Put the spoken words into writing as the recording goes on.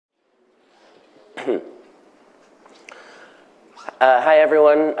Hi,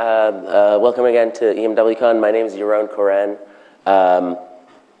 everyone. Welcome again to EMWCon. My name is Yaron Koren. And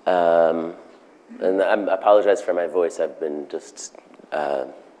I apologize for my voice. I've been just, I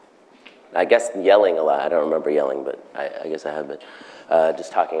guess, yelling a lot. I don't remember yelling, but I guess I have been.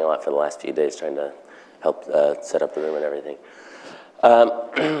 Just talking a lot for the last few days, trying to help set up the room and everything.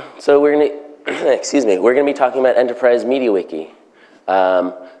 So we're going to, excuse me, we're going to be talking about Enterprise MediaWiki.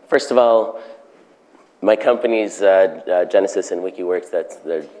 First of all, my companies, Genesis and WikiWorks,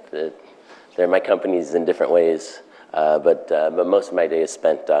 they're my companies in different ways, but most of my day is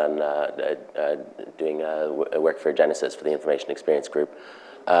spent on doing work for Genesis, for the Information Experience Group.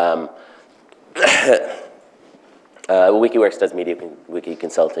 WikiWorks does MediaWiki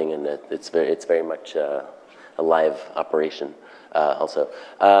consulting, and it's very much a live operation also.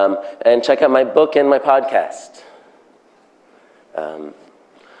 And check out my book and my podcast.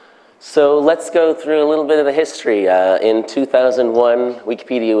 So let's go through a little bit of the history. In 2001,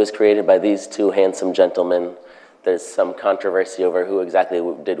 Wikipedia was created by these two handsome gentlemen. There's some controversy over who exactly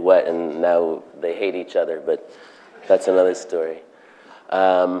did what, and now they hate each other, but that's another story.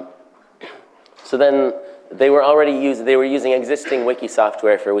 So then they were using existing wiki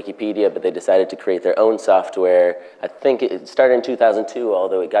software for Wikipedia, but they decided to create their own software. I think it started in 2002,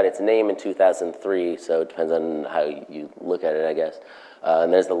 although it got its name in 2003, so it depends on how you look at it, I guess.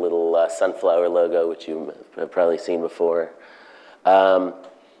 And there's the little sunflower logo, which you have probably seen before.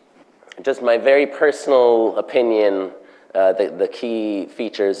 Just my very personal opinion, the key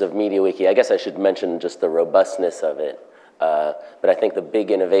features of MediaWiki, I guess I should mention just the robustness of it. But I think the big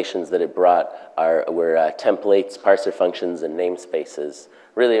innovations that it brought were templates, parser functions, and namespaces.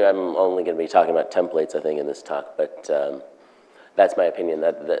 Really, I'm only going to be talking about templates, I think, in this talk, but that's my opinion,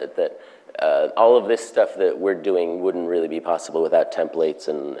 that all of this stuff that we're doing wouldn't really be possible without templates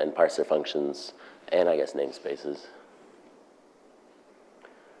and parser functions, and I guess namespaces.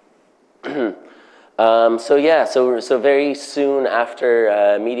 So very soon after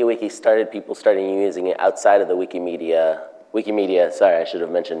MediaWiki started, people started using it outside of the Wikimedia, sorry, I should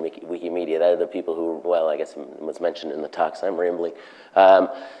have mentioned Wikimedia. That are the people who, well, I guess was mentioned in the talks. I'm rambling.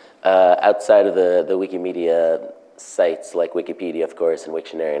 Outside of the Wikimedia sites like Wikipedia, of course, and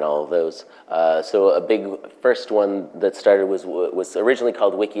Wiktionary and all of those. So a big first one that started was originally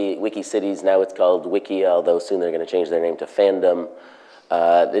called WikiCities. Now it's called Wiki, although soon they're going to change their name to Fandom.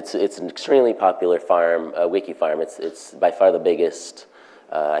 It's an extremely popular farm, wiki farm. It's by far the biggest.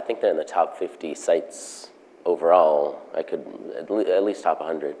 I think they're in the top 50 sites overall. I could at least top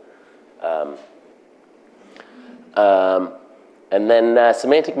 100. And then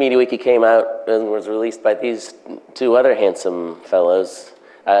Semantic MediaWiki came out and was released by these two other handsome fellows.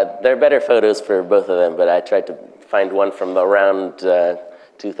 There are better photos for both of them, but I tried to find one from around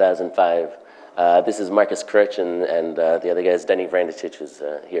 2005. This is Marcus Crutch, and the other guy is Denny Vrandicic, who's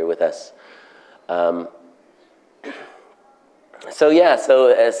here with us. So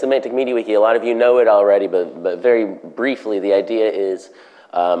Semantic MediaWiki, a lot of you know it already, but very briefly, the idea is,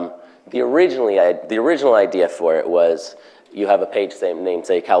 the original idea for it was, you have a page named,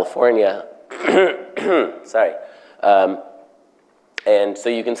 say, California, sorry, and so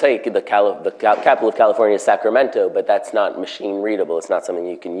you can say the capital of California is Sacramento, but that's not machine readable. It's not something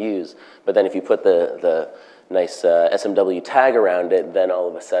you can use. But then if you put the nice SMW tag around it, then all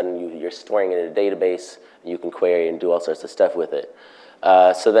of a sudden you're storing it in a database, and you can query and do all sorts of stuff with it.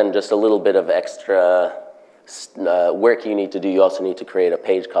 So then just a little bit of extra work you need to do. You also need to create a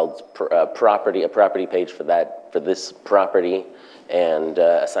page called a property page for this property, and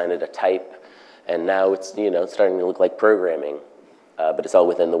assign it a type. And now it's starting to look like programming. But it's all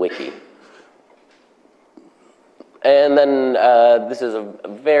within the wiki. And then this is a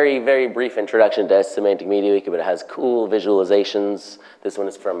very, very brief introduction to Semantic MediaWiki, but it has cool visualizations. This one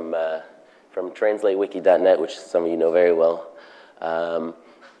is from translatewiki.net, which some of you know very well.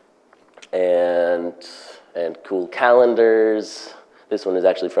 And cool calendars. This one is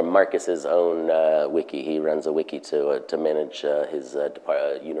actually from Marcus's own wiki. He runs a wiki to manage his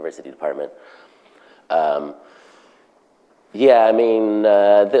university department. Yeah, I mean,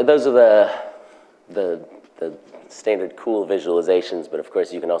 those are the standard cool visualizations, but of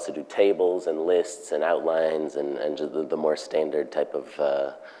course you can also do tables and lists and outlines and just the more standard type of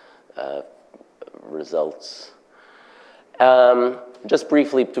results. Just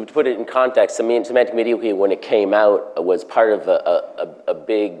briefly, to put it in context, Semantic MediaWiki, when it came out, was part of a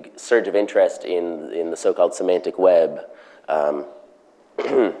big surge of interest in the so-called semantic web,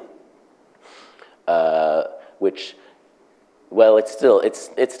 which, well, it's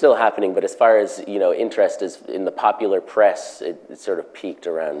still happening, but as far as interest is in the popular press, it sort of peaked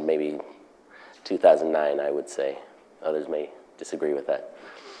around maybe 2009, I would say. Others may disagree with that.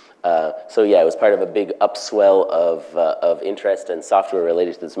 So yeah, it was part of a big upswell of interest and software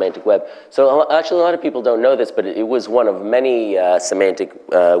related to the semantic web. So actually a lot of people don't know this, but it was one of many semantic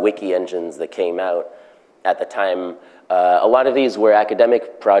wiki engines that came out at the time. A lot of these were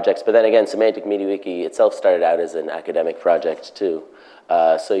academic projects, but then again, Semantic MediaWiki itself started out as an academic project too.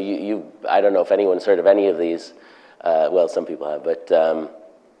 So I don't know if anyone's heard of any of these. Well, some people have, but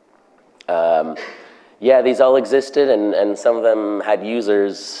yeah, these all existed, and some of them had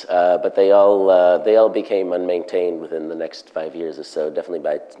users, but they all became unmaintained within the next 5 years or so.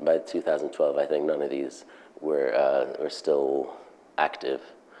 Definitely by 2012, I think none of these were still active.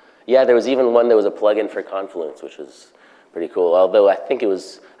 Yeah, there was even one that was a plugin for Confluence, which was pretty cool. Although I think it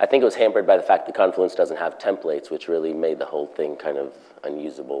was hampered by the fact that Confluence doesn't have templates, which really made the whole thing kind of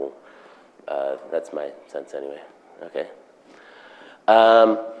unusable. That's my sense anyway. Okay.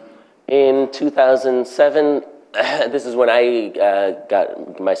 In 2007, this is when I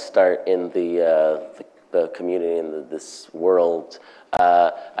got my start in the community in this world.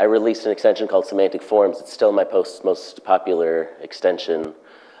 I released an extension called Semantic Forms. It's still my most popular extension.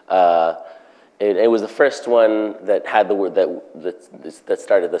 It was the first one that had the word that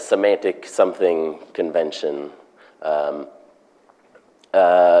started the semantic something convention.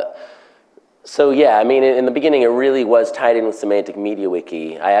 So yeah, I mean, in the beginning, it really was tied in with Semantic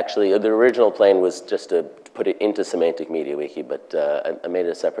MediaWiki. The original plan was just to put it into Semantic MediaWiki, but I made it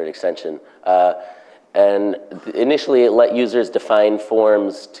a separate extension. And initially, it let users define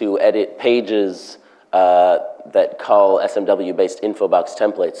forms to edit pages that call SMW-based info box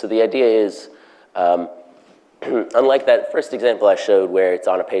templates. So the idea is, unlike that first example I showed where it's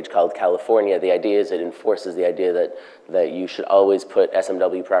on a page called California, the idea is it enforces the idea that you should always put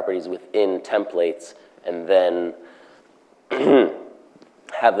SMW properties within templates and then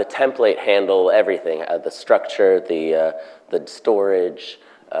have the template handle everything, the structure, the storage,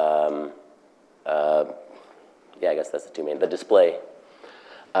 yeah, I guess that's the two main, the display.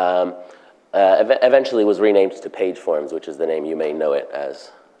 Eventually was renamed to Page Forms, which is the name you may know it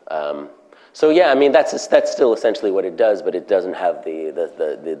as. So yeah, I mean, that's still essentially what it does, but it doesn't have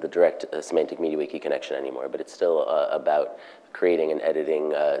the direct Semantic MediaWiki connection anymore, but it's still about creating and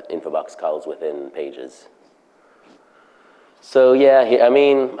editing info box calls within pages. So yeah, I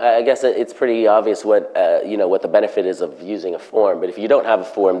mean, I guess it's pretty obvious what the benefit is of using a form, but if you don't have a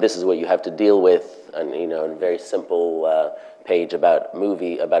form, this is what you have to deal with, and in a very simple page about a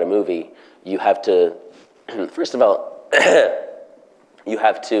movie, you have to, first of all, you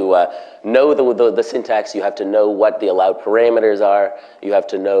have to know the syntax, you have to know what the allowed parameters are, you have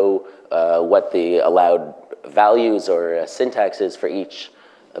to know what the allowed values or syntax is for each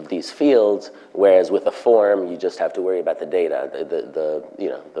of these fields, whereas with a form, you just have to worry about the data.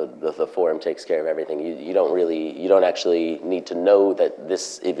 The form takes care of everything. You don't actually need to know that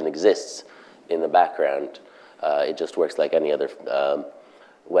this even exists in the background. It just works like any other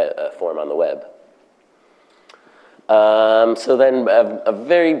form on the web. So then a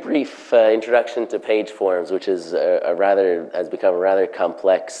very brief introduction to page forms, which is has become a rather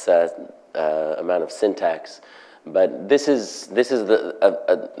complex amount of syntax. But this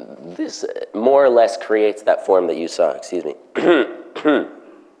more or less creates that form that you saw, excuse me.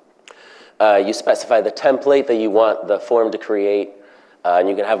 You specify the template that you want the form to create, and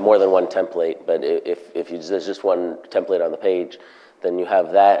you can have more than one template, but if there's just one template on the page, then you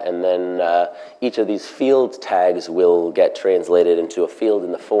have that, and then each of these field tags will get translated into a field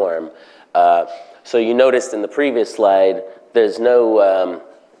in the form. So you noticed in the previous slide, there's no,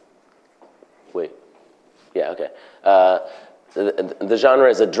 the genre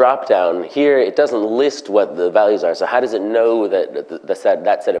is a drop-down. Here, it doesn't list what the values are. So how does it know that that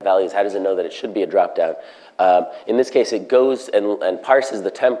set of values, how does it know that it should be a drop-down? In this case, it goes and parses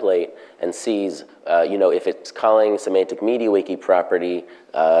the template and sees, if it's calling Semantic MediaWiki property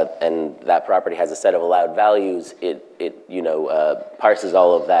and that property has a set of allowed values, it parses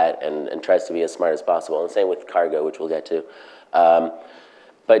all of that and tries to be as smart as possible. And same with cargo, which we'll get to.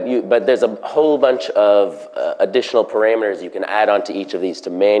 But there's a whole bunch of additional parameters you can add onto each of these to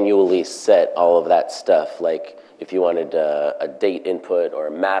manually set all of that stuff. Like if you wanted a date input or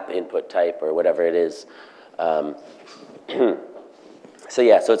a map input type or whatever it is. So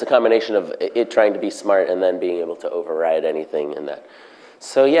yeah, so it's a combination of it trying to be smart and then being able to override anything in that.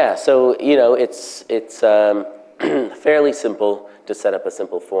 So yeah, so it's fairly simple to set up a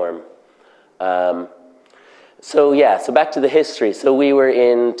simple form. So yeah, so back to the history. So we were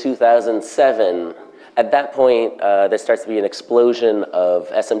in 2007. at that point, there starts to be an explosion of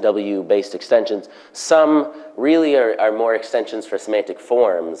SMW-based extensions. Some really are more extensions for semantic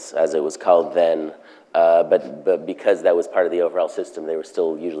forms, as it was called then, but because that was part of the overall system, they were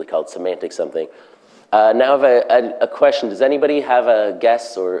still usually called semantic something. Now I have a question. Does anybody have a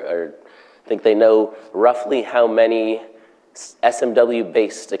guess or think they know roughly how many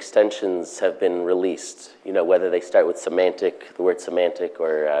SMW-based extensions have been released? You know, whether they start with semantic, the word semantic,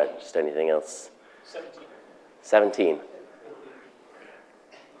 or just anything else? 17. 17.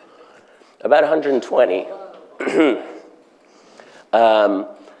 About 120.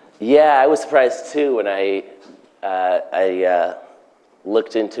 Yeah, I was surprised too when I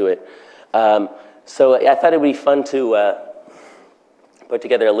looked into it. So I thought it would be fun to put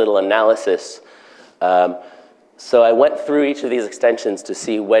together a little analysis. So I went through each of these extensions to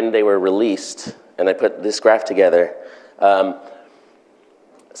see when they were released, and I put this graph together.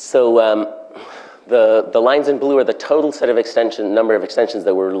 The lines in blue are the total set of number of extensions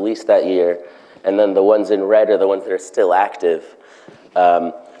that were released that year, and then the ones in red are the ones that are still active.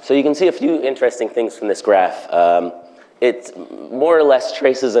 So you can see a few interesting things from this graph. It more or less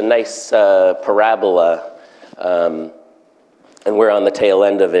traces a nice parabola, and we're on the tail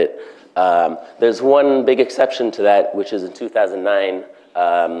end of it. There's one big exception to that, which is in 2009.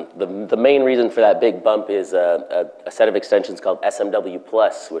 The main reason for that big bump is a set of extensions called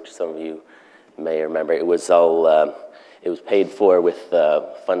SMW+, which some of you may remember. It was paid for with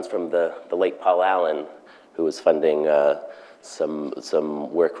funds from the late Paul Allen, who was funding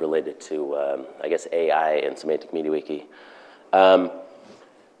some work related to, I guess, AI and Semantic MediaWiki.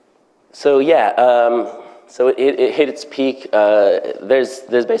 So it hit its peak.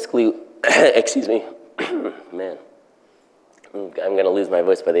 There's basically, excuse me, man, I'm going to lose my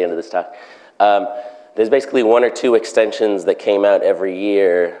voice by the end of this talk. There's basically one or two extensions that came out every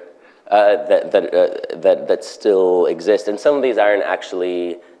year that still exist, and some of these aren't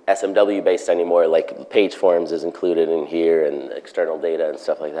actually SMW based anymore, like page forms is included in here and external data and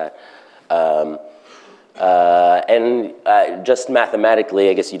stuff like that. Just mathematically,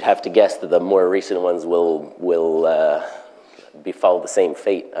 I guess you'd have to guess that the more recent ones will follow the same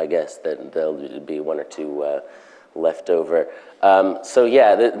fate, I guess, that there'll be one or two left over. So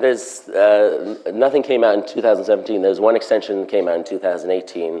yeah, there's nothing came out in 2017. There's one extension that came out in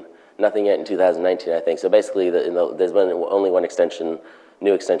 2018. Nothing yet in 2019, I think. So basically, there's been only one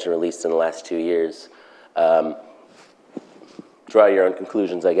new extension released in the last 2 years. Draw your own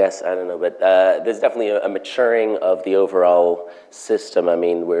conclusions, I guess. I don't know, but there's definitely a maturing of the overall system. I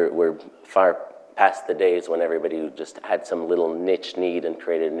mean, we're far past the days when everybody just had some little niche need and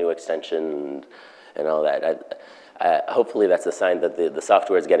created a new extension and all that. Hopefully, that's a sign that the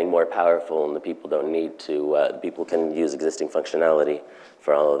software is getting more powerful and the people don't need to. People can use existing functionality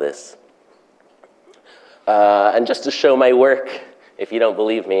for all of this. And just to show my work, if you don't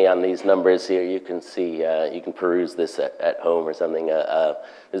believe me on these numbers here, you can see, you can peruse this at home or something.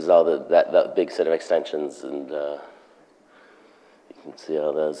 This is all that big set of extensions, and you can see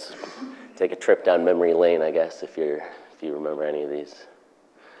all those. Take a trip down memory lane, I guess, if you remember any of these.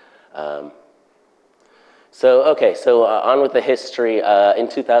 So on with the history. In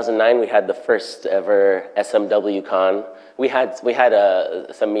 2009, we had the first ever SMWCon. We had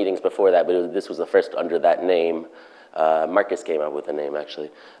some meetings before that, but this was the first under that name. Marcus came up with the name, actually.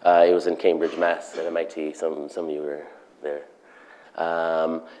 It was in Cambridge, Mass, at MIT. Some of you were there.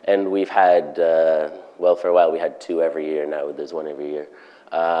 And we've had, well, for a while we had 2 every year. Now there's 1 every year.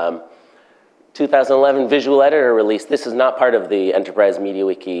 2011 visual editor release. This is not part of the Enterprise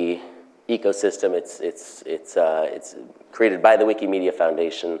MediaWiki ecosystem. It's created by the Wikimedia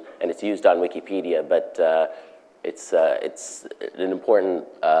Foundation, and it's used on Wikipedia, but it's an important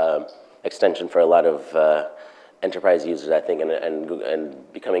extension for a lot of enterprise users, I think, and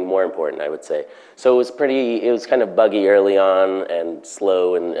becoming more important, I would say. So it was kind of buggy early on and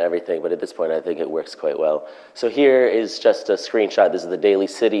slow and everything, but at this point I think it works quite well. So here is just a screenshot. This is the Daily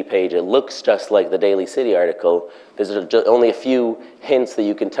City page. It looks just like the Daily City article. There's only a few hints that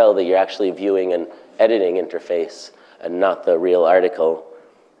you can tell that you're actually viewing an editing interface and not the real article.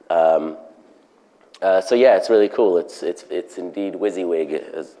 So yeah, it's really cool. It's indeed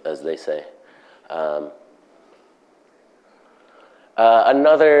WYSIWYG, as they say.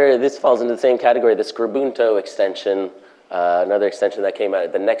 This falls into the same category, the Scribunto extension, another extension that came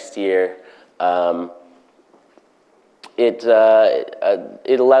out the next year.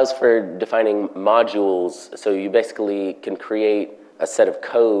 It allows for defining modules, so you basically can create a set of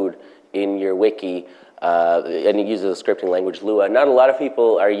code in your wiki, and it uses a scripting language, Lua. Not a lot of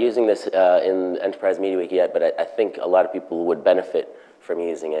people are using this in Enterprise MediaWiki yet, but I think a lot of people would benefit from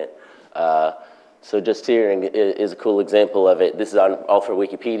using it. So just here is a cool example of it. This is all for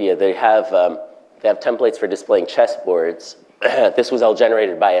Wikipedia. They have templates for displaying chessboards. This was all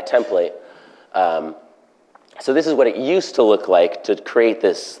generated by a template. So this is what it used to look like to create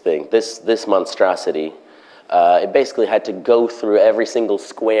this thing, this monstrosity. It basically had to go through every single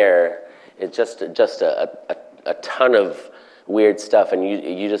square. It's just a ton of weird stuff, and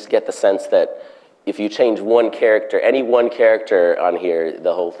you just get the sense that if you change one character, any one character on here,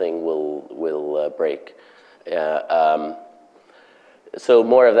 the whole thing will break. So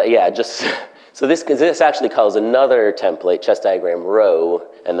more of that, yeah. Just so this actually calls another template chess diagram row,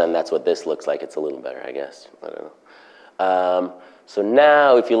 and then that's what this looks like. It's a little better, I guess. I don't know. So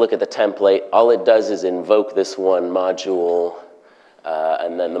now, if you look at the template, all it does is invoke this one module.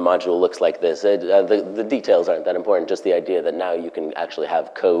 And then the module looks like this. The details aren't that important, just the idea that now you can actually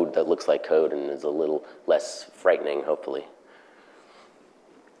have code that looks like code and is a little less frightening, hopefully.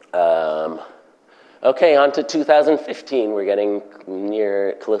 Okay, on to 2015. We're getting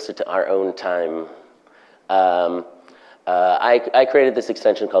closer to our own time. I created this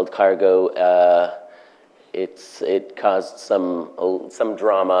extension called Cargo. It caused some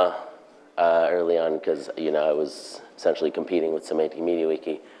drama early on because I was essentially competing with Semantic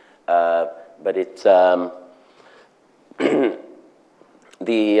MediaWiki, but it's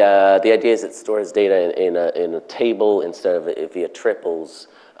the idea is it stores data in a table instead of via triples,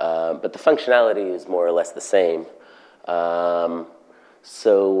 but the functionality is more or less the same.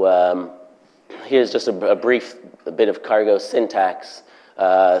 Here's just a brief bit of Cargo syntax.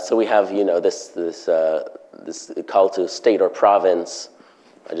 So we have this call to state or province.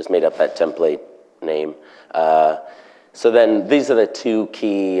 I just made up that template name. So then these are the two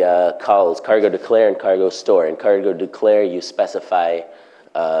key calls, cargo declare and cargo store. In cargo declare, you specify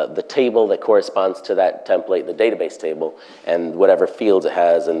the table that corresponds to that template, the database table, and whatever fields it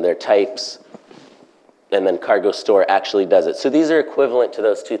has and their types. And then cargo store actually does it. So these are equivalent to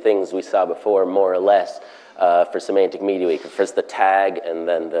those two things we saw before, more or less, for Semantic MediaWiki. First the tag and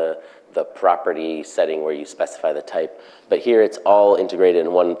then the property setting where you specify the type. But here it's all integrated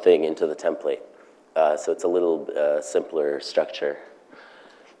in one thing into the template. So it's a little simpler structure.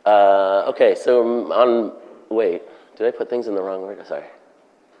 Okay, so wait, did I put things in the wrong order? Sorry.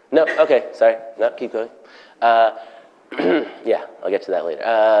 No, okay, sorry. No, keep going. Yeah, I'll get to that later.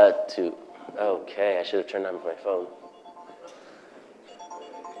 Okay, I should have turned on my phone.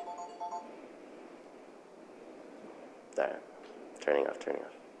 Sorry, turning off.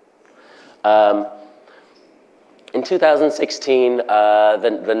 In 2016,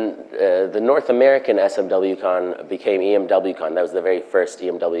 the North American SMWCon became EMWCon. That was the very first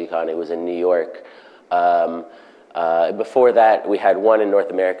EMWCon. It was in New York. Before that, we had one in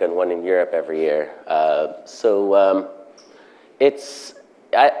North America and one in Europe every year.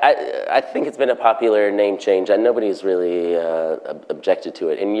 I think it's been a popular name change, and nobody's really objected to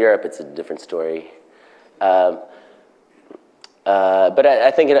it. In Europe, it's a different story. But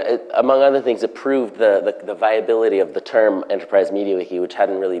I think, among other things, it proved the viability of the term Enterprise MediaWiki, which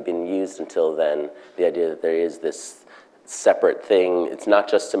hadn't really been used until then. The idea that there is this separate thing. It's not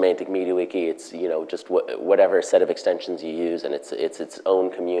just Semantic MediaWiki. It's just whatever set of extensions you use, and it's its own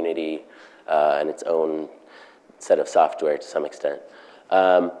community and its own set of software to some extent.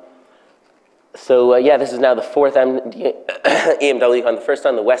 Yeah, this is now the fourth EMWCon, the first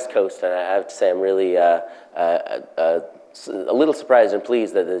on the West Coast, and I have to say I'm really a little surprised and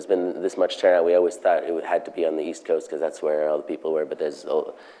pleased that there's been this much turnout. We always thought it had to be on the East Coast because that's where all the people were, but there's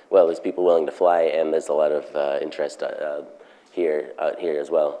people willing to fly, and there's a lot of interest out here as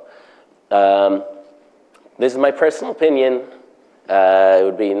well. This is my personal opinion. It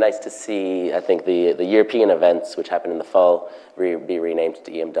would be nice to see, I think, the European events, which happen in the fall, be renamed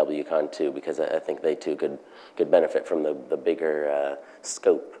to EMWCon too, because I think they too could benefit from the bigger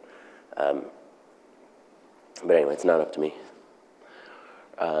scope. But anyway, it's not up to me.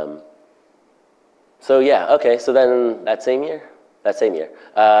 Yeah, okay, so then that same year,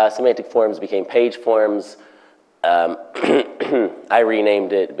 semantic forms became page forms. I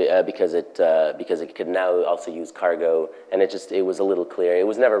renamed it because it could now also use cargo, and it was a little clear. It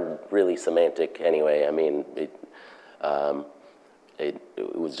was never really semantic anyway. I mean, it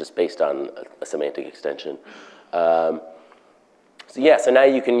was just based on a semantic extension. So now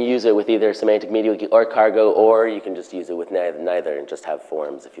you can use it with either Semantic MediaWiki or Cargo, or you can just use it with neither and just have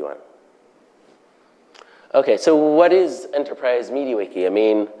forms if you want. Okay, so what is Enterprise MediaWiki? I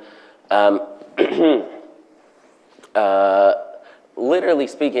mean, literally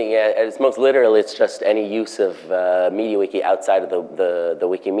speaking, at its most literal, it's just any use of MediaWiki outside of the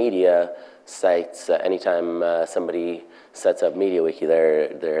Wikimedia sites. Anytime somebody sets up MediaWiki,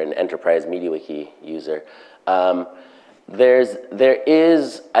 they're an Enterprise MediaWiki user. There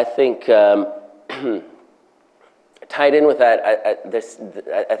is, I think, tied in with that,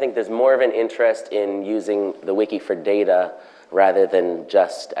 I think there's more of an interest in using the wiki for data rather than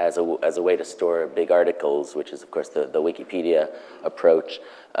just as a way to store big articles, which is, of course, the Wikipedia approach.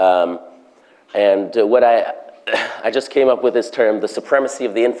 And what I just came up with this term, the supremacy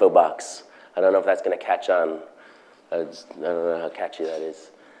of the info box. I don't know if that's going to catch on. I don't know how catchy that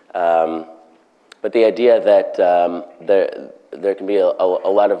is. But the idea that there can be a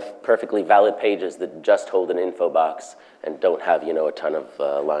lot of perfectly valid pages that just hold an info box and don't have, a ton of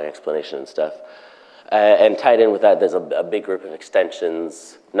long explanation and stuff. And tied in with that, there's a big group of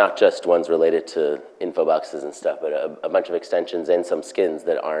extensions, not just ones related to info boxes and stuff, but a bunch of extensions and some skins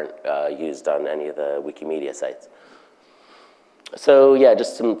that aren't used on any of the Wikimedia sites. So yeah,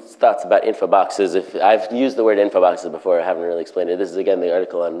 just some thoughts about info boxes. I've used the word info boxes before, I haven't really explained it. This is again the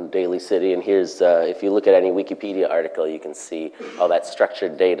article on Daily City, and here's, if you look at any Wikipedia article, you can see all that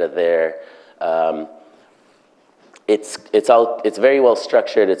structured data there. It's very well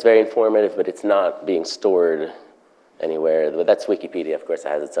structured, it's very informative, but it's not being stored anywhere. But that's Wikipedia, of course, it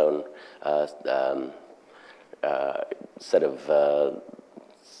has its own set of,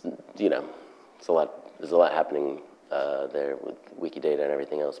 there's a lot happening there with Wikidata and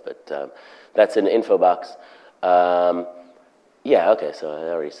everything else, but that's an info box. Yeah, okay, so I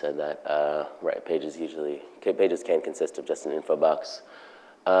already said that. Right, pages can consist of just an info box.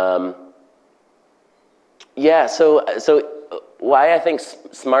 Yeah, so why I think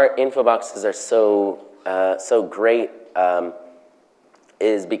smart info boxes are so great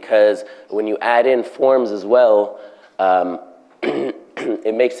is because when you add in forms as well,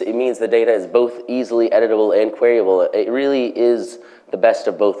 it means the data is both easily editable and queryable. It really is the best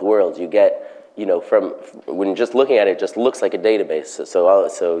of both worlds. You get, from when just looking at it, it just looks like a database.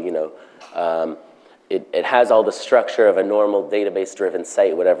 It has all the structure of a normal database-driven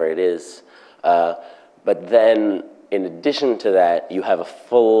site, whatever it is. But then, in addition to that, you have a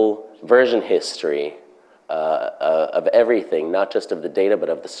full version history of everything, not just of the data, but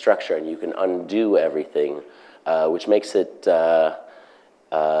of the structure, and you can undo everything, which makes it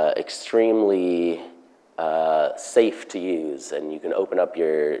extremely safe to use, and you can open up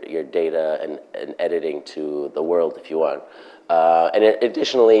your data and editing to the world if you want. And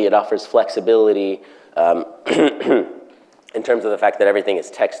additionally, it offers flexibility in terms of the fact that everything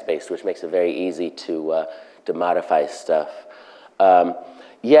is text-based, which makes it very easy to modify stuff.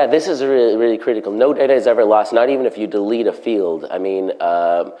 Yeah, this is really, really critical. No data is ever lost, not even if you delete a field. I mean,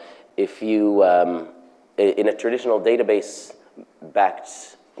 if you, in a traditional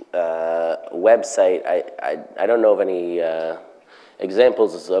database-backed website, I don't know of any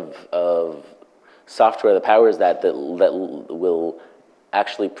examples of software that powers that will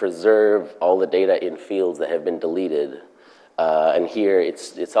actually preserve all the data in fields that have been deleted. And here,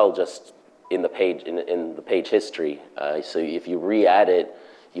 it's all just in the page history. So if you re-add it,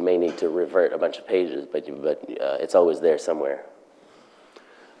 you may need to revert a bunch of pages, but it's always there somewhere.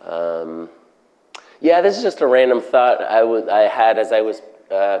 Yeah, this is just a random thought I had as I was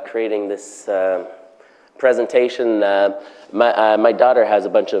creating this presentation. My daughter has a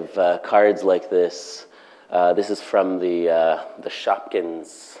bunch of cards like this. This is from the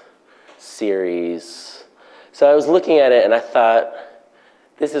Shopkins series. So I was looking at it and I thought,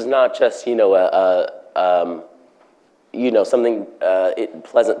 this is not just something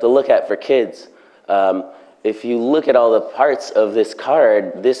pleasant to look at for kids. If you look at all the parts of this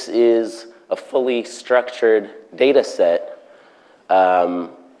card, this is a fully structured data set.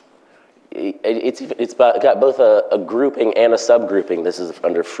 It's got both a grouping and a subgrouping. This is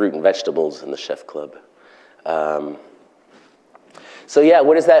under fruit and vegetables in the Chef Club. So yeah,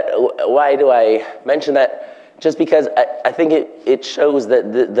 what is that? Why do I mention that? Just because I think it shows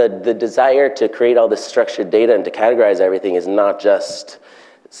that the desire to create all this structured data and to categorize everything is not just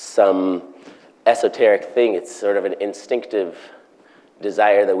some esoteric thing. It's sort of an instinctive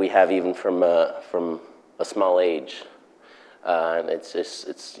desire that we have even from a small age. And it's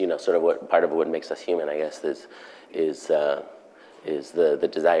sort of part of what makes us human, I guess, is the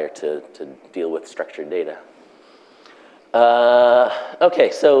desire to deal with structured data. Okay,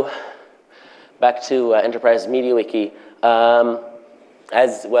 so back to Enterprise MediaWiki.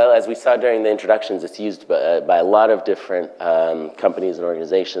 As well as we saw during the introductions, it's used by a lot of different companies and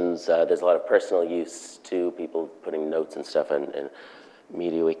organizations. There's a lot of personal use too, people putting notes and stuff in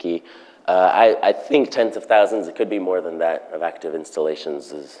MediaWiki. I think tens of thousands. It could be more than that of active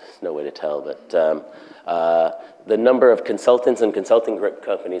installations. There's no way to tell, but the number of consultants and consulting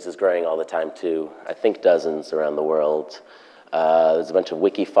companies is growing all the time too. I think dozens around the world. There's a bunch of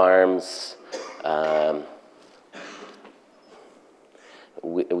wiki farms.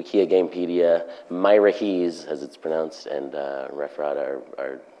 Wikia Gamepedia, Myrahees, as it's pronounced, and Refrod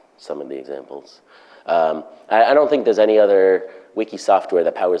are some of the examples. I don't think there's any other wiki software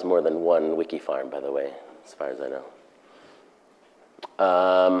that powers more than one wiki farm, by the way, as far as I know.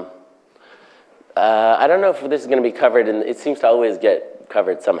 I don't know if this is going to be covered, and it seems to always get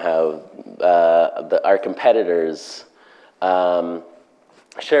covered somehow. Our competitors,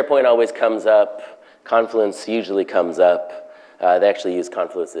 SharePoint always comes up, Confluence usually comes up. They actually use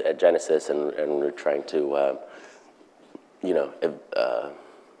Confluence at Genesis, and we're trying to,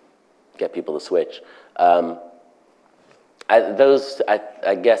 get people to switch. Those,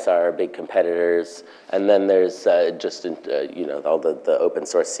 I guess, are our big competitors. And then there's just, all the open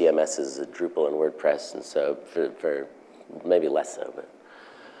source CMSs, Drupal and WordPress, and so for maybe less so.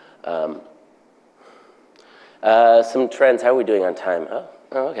 But some trends. How are we doing on time? Oh,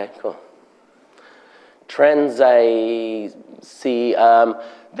 okay, cool. Trends I see.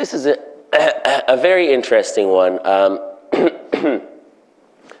 This is a very interesting one.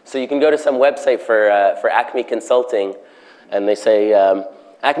 So you can go to some website for Acme Consulting, and they say,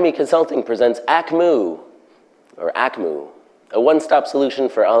 Acme Consulting presents ACMU, or ACMU, a one-stop solution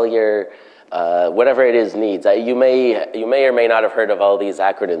for all your whatever it is needs. You may or may not have heard of all these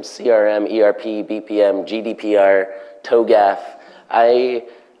acronyms: CRM, ERP, BPM, GDPR, TOGAF.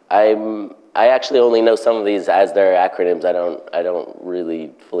 I actually only know some of these as their acronyms. I don't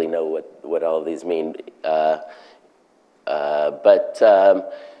really fully know what all of these mean. But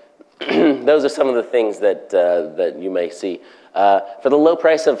those are some of the things that you may see. For the low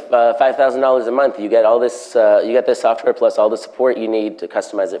price of $5,000 a month, you get all this. You get this software plus all the support you need to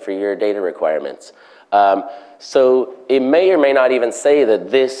customize it for your data requirements. So it may or may not even say that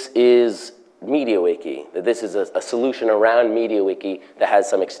this is MediaWiki, that this is a solution around MediaWiki that has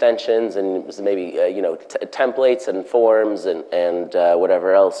some extensions and maybe templates and forms and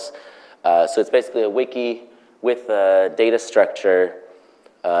whatever else. So it's basically a wiki with a data structure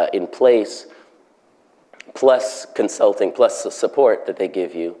in place, plus consulting, plus support that they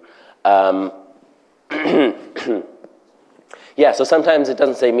give you. Yeah, so sometimes it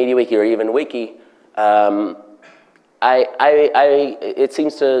doesn't say MediaWiki or even Wiki. It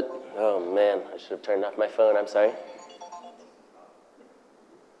seems to. Oh man, I should have turned off my phone. I'm sorry.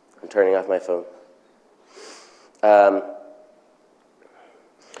 I'm turning off my phone.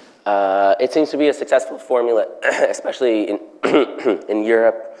 It seems to be a successful formula, especially in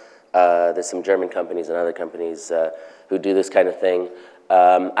Europe. There's some German companies and other companies who do this kind of thing.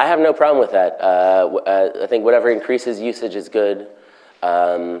 I have no problem with that. I think whatever increases usage is good.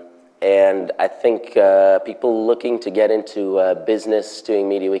 And I think people looking to get into business doing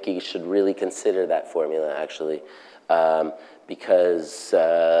MediaWiki should really consider that formula, actually. Because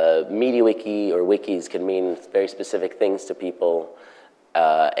MediaWiki or wikis can mean very specific things to people.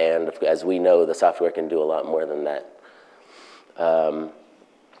 And as we know, the software can do a lot more than that.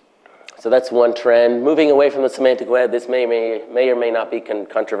 So that's one trend. Moving away from the semantic web, this may or may not be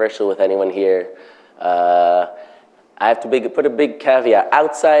controversial with anyone here. I have to put a big caveat.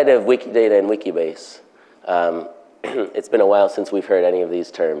 Outside of Wikidata and Wikibase, it's been a while since we've heard any of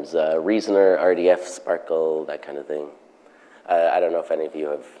these terms. Reasoner, RDF, Sparkle, that kind of thing. I don't know if any of you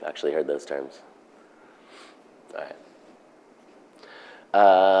have actually heard those terms. All right.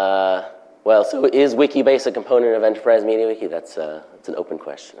 Well, so is Wikibase a component of Enterprise MediaWiki? That's an open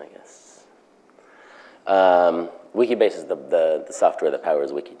question, I guess. Wikibase is the software that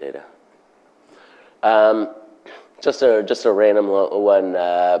powers Wikidata. Just a random one.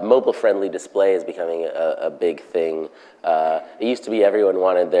 Mobile-friendly display is becoming a big thing. It used to be everyone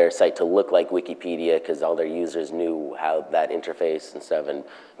wanted their site to look like Wikipedia because all their users knew how that interface and stuff, and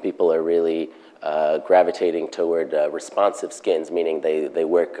people are really gravitating toward responsive skins, meaning they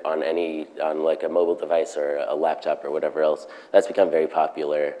work on like a mobile device or a laptop or whatever else. That's become very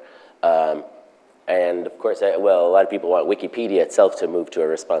popular. And of course, a lot of people want Wikipedia itself to move to a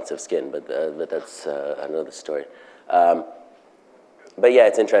responsive skin, but that's another story. But yeah,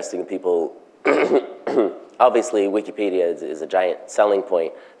 it's interesting. People, obviously, Wikipedia is a giant selling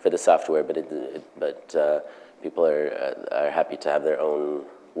point for the software, but people are happy to have their own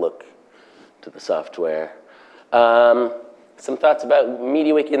look to the software. Some thoughts about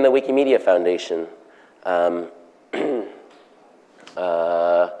MediaWiki and the Wikimedia Foundation.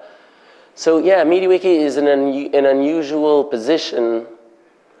 So yeah, MediaWiki is in an unusual position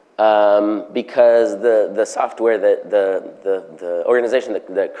because the software that the organization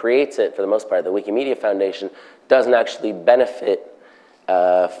that creates it, for the most part, the Wikimedia Foundation, doesn't actually benefit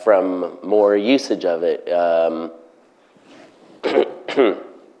from more usage of it.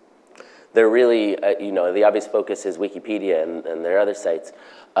 They're really, the obvious focus is Wikipedia and their other sites.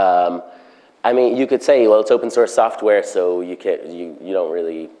 I mean, you could say, well, it's open source software, so you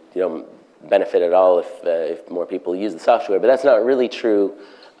don't benefit at all if more people use the software. But that's not really true,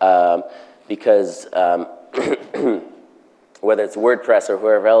 because whether it's WordPress or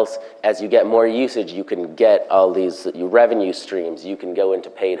whoever else, as you get more usage, you can get all these revenue streams. You can go into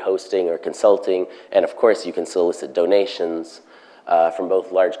paid hosting or consulting, and of course, you can solicit donations from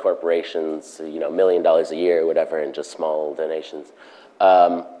both large corporations, $1 million a year or whatever, and just small donations.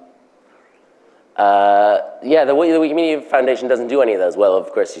 Yeah, the Wikimedia Foundation doesn't do any of those. Well,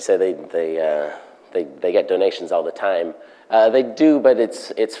 of course, you say they get donations all the time. They do, but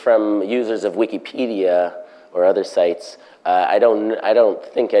it's from users of Wikipedia or other sites. I don't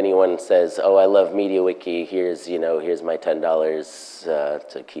think anyone says, "Oh, I love MediaWiki. Here's my $10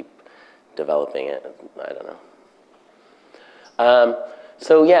 to keep developing it." I don't know.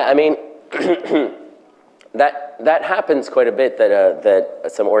 So yeah, I mean, that happens quite a bit.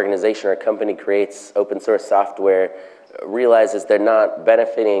 That some organization or company creates open source software, realizes they're not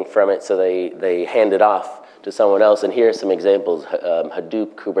benefiting from it, so they hand it off to someone else. And here are some examples: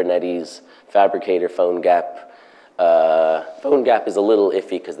 Hadoop, Kubernetes, Fabricator, PhoneGap. PhoneGap is a little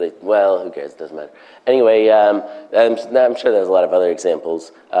iffy because who cares? It doesn't matter. Anyway, I'm sure there's a lot of other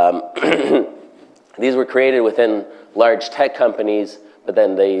examples. These were created within large tech companies, but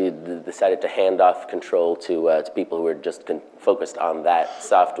then they decided to hand off control to people who were just focused on that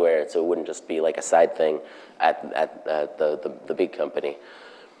software, so it wouldn't just be like a side thing at the big company.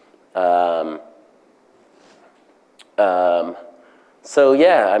 So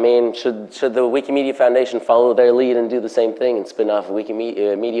yeah, I mean, should the Wikimedia Foundation follow their lead and do the same thing and spin off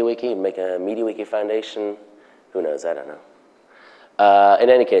MediaWiki and make a MediaWiki Foundation? Who knows? I don't know. In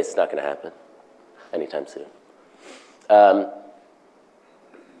any case, it's not going to happen anytime soon.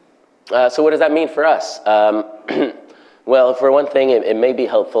 So what does that mean for us? Well, for one thing, it may be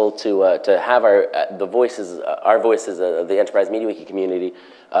helpful to have our voices of the Enterprise MediaWiki community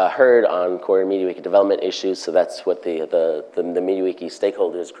heard on core MediaWiki development issues. So that's what the MediaWiki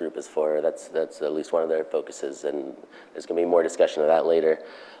stakeholders group is for. That's at least one of their focuses, and there's going to be more discussion of that later.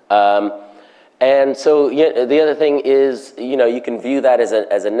 And so the other thing is, you can view that as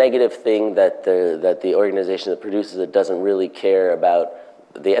a negative thing that the organization that produces it doesn't really care about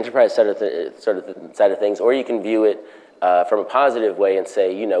the enterprise side of things, or you can view it from a positive way and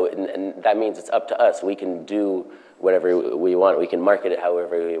say, and that means it's up to us. We can do whatever we want. We can market it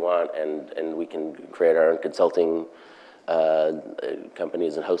however we want, and we can create our own consulting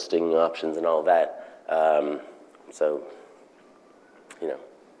companies and hosting options and all that. So,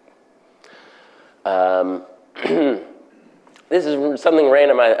 this is something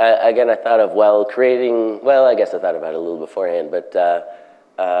random. Again, I thought of I guess I thought about it a little beforehand, but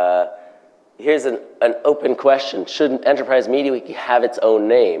here's an open question. Should Enterprise MediaWiki have its own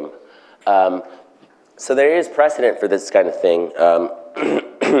name? So there is precedent for this kind of thing.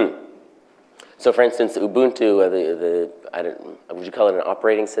 So for instance, Ubuntu, would you call it an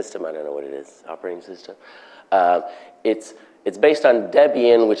operating system? I don't know what it is, operating system. It's based on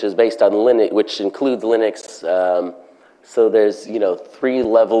Debian, which is based on Linux, which includes Linux. So there's 3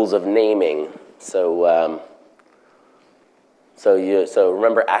 levels of naming. So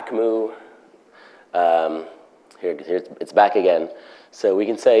remember ACMU? Here it's back again. So we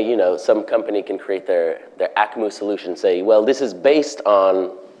can say, some company can create their ACMU solution, say, well, this is based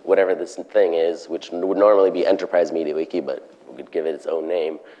on whatever this thing is, which would normally be Enterprise MediaWiki, but we could give it its own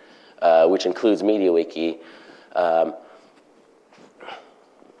name, which includes MediaWiki.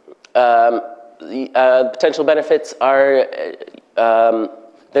 The potential benefits are,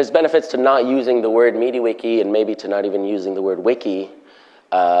 there's benefits to not using the word MediaWiki and maybe to not even using the word wiki.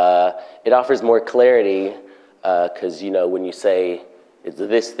 It offers more clarity because, when you say it's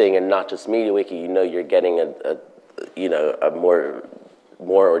this thing and not just MediaWiki, you're getting a more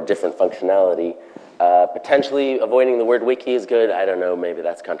or different functionality. Potentially avoiding the word wiki is good. I don't know, maybe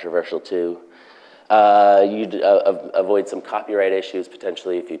that's controversial too. You'd avoid some copyright issues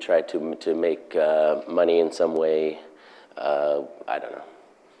potentially if you tried to make money in some way. I don't know.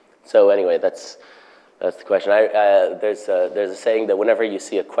 So anyway, that's the question. There's a saying that whenever you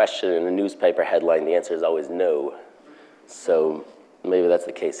see a question in a newspaper headline, the answer is always no. So maybe that's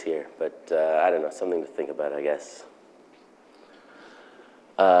the case here, but I don't know, something to think about, I guess.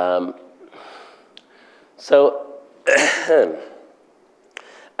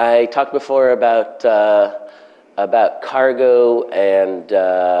 I talked before about cargo and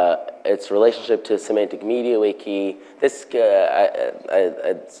its relationship to Semantic MediaWiki. This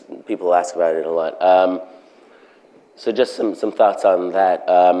people ask about it a lot. So just some thoughts on that.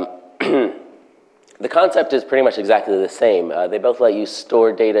 The concept is pretty much exactly the same. They both let you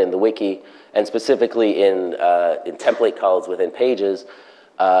store data in the wiki, and specifically in template calls within pages.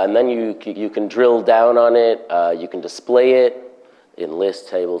 And then you can drill down on it. You can display it in lists,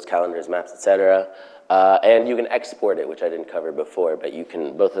 tables, calendars, maps, etc. And you can export it, which I didn't cover before, but you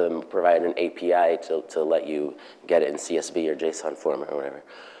can, both of them provide an API to let you get it in CSV or JSON format or whatever.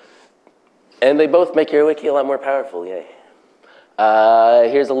 And they both make your wiki a lot more powerful, yay.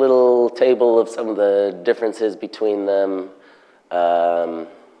 Here's a little table of some of the differences between them.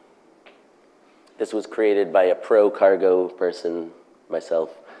 This was created by a pro cargo person, myself,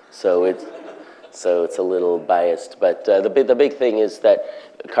 so it's a little biased. But the big thing is that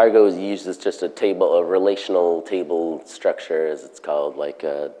cargo is used as just a relational table structure, as it's called, like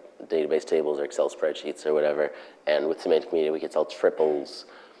database tables or Excel spreadsheets or whatever. And with Semantic MediaWiki, it's all triples.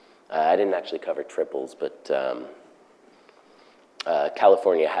 I didn't actually cover triples, but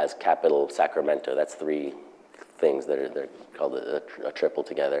California has capital Sacramento. That's 3 things that they're called a triple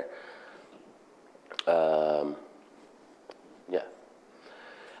together. Yeah.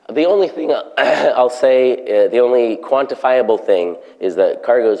 The only thing I'll say, the only quantifiable thing is that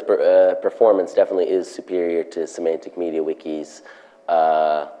Cargo's performance definitely is superior to Semantic MediaWiki's.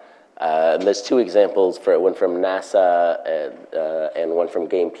 There's 2 examples, one from NASA and one from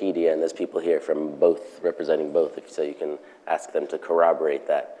Gamepedia, and there's people here from both, representing both, so you can ask them to corroborate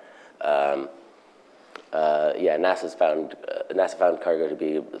that. Yeah, NASA found Cargo to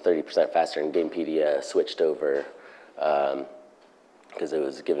be 30% faster, and Gamepedia switched over because it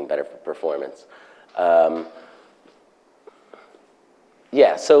was giving better performance.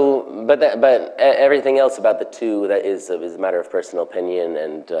 Yeah, so, but everything else about the 2, that is a matter of personal opinion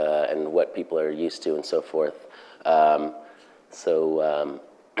and what people are used to and so forth.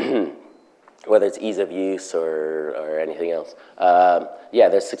 Whether it's ease of use or anything else. Yeah,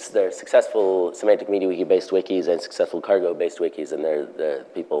 there's successful Semantic MediaWiki-based wikis and successful Cargo-based wikis, and they're the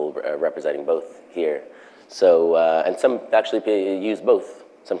people representing both here. So, and some actually use both,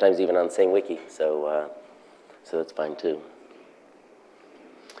 sometimes even on the same wiki, so that's fine too.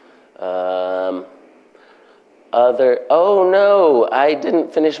 Oh no, I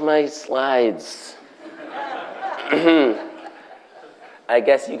didn't finish my slides. I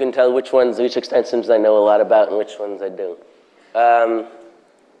guess you can tell which extensions I know a lot about and which ones I don't. Oh,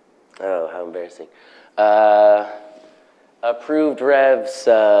 how embarrassing. Approved revs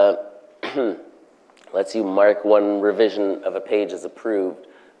lets you mark one revision of a page as approved.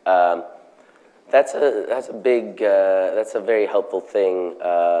 That's a very helpful thing.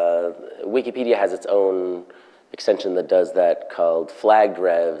 Wikipedia has its own extension that does that called flagged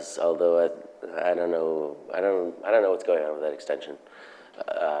revs, although I don't know what's going on with that extension.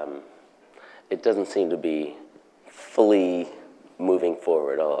 It doesn't seem to be fully moving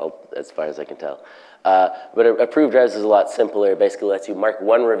forward, as far as I can tell. But approved revs is a lot simpler. It basically lets you mark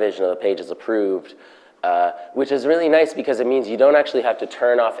one revision of the page as approved, which is really nice because it means you don't actually have to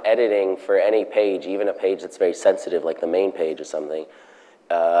turn off editing for any page, even a page that's very sensitive, like the main page or something.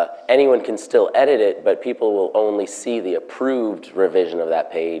 Anyone can still edit it, but people will only see the approved revision of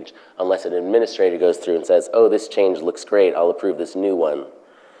that page unless an administrator goes through and says, oh, this change looks great, I'll approve this new one.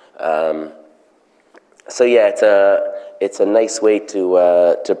 So yeah, it's a nice way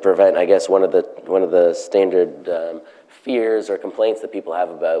to prevent, I guess, one of the standard fears or complaints that people have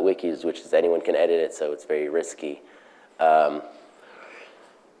about wikis, which is anyone can edit it, so it's very risky.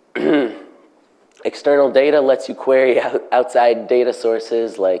 External data lets you query outside data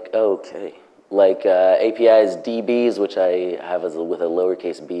sources like APIs DBs, which I have with a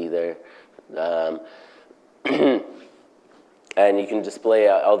lowercase b there. And you can display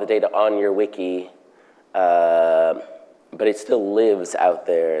all the data on your wiki, but it still lives out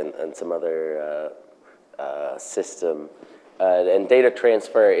there in some other system. And data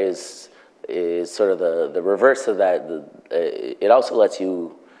transfer is sort of the reverse of that. It also lets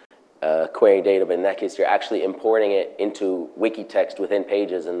you query data, but in that case, you're actually importing it into wiki text within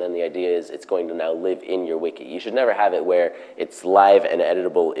pages, and then the idea is it's going to now live in your wiki. You should never have it where it's live and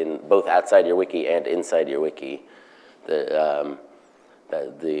editable in both outside your wiki and inside your wiki. You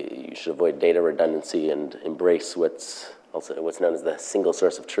should avoid data redundancy and embrace what's known as the single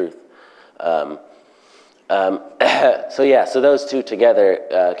source of truth. So yeah, so those 2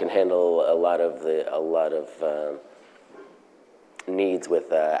 together can handle a lot of needs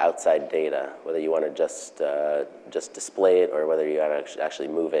with outside data, whether you want to just display it or whether you want to actually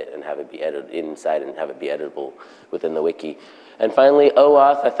move it and have it be edited inside and have it be editable within the wiki. And finally,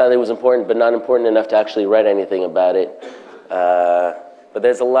 OAuth, I thought it was important, but not important enough to actually write anything about it. But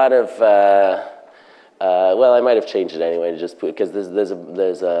there's a lot of, well, I might have changed it anyway, just because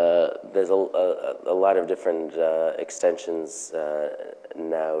there's a lot of different extensions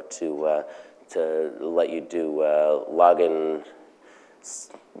now to let you do login.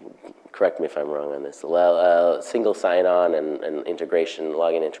 Correct me if I'm wrong on this. Single sign-on and integration,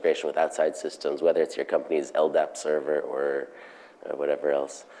 login integration with outside systems, whether it's your company's LDAP server or whatever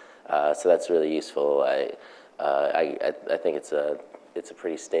else. So that's really useful. I think it's a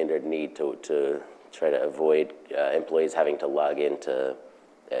pretty standard need to try to avoid employees having to log into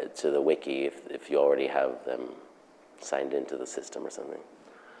to the wiki if you already have them signed into the system or something.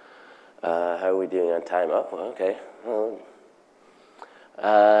 How are we doing on time? Oh, okay. Well,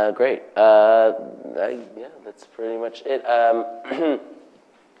 great. Yeah, that's pretty much it.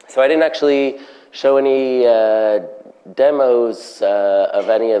 So I didn't actually show any demos of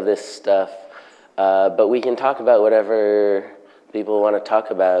any of this stuff, but we can talk about whatever people want to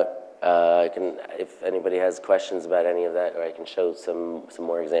talk about. If anybody has questions about any of that, or I can show some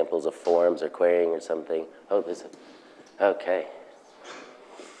more examples of forms or querying or something. Oh, there's a, okay.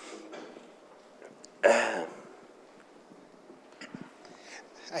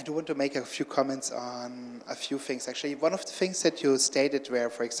 I do want to make a few comments on a few things. Actually, one of the things that you stated were,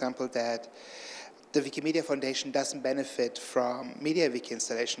 for example, that the Wikimedia Foundation doesn't benefit from MediaWiki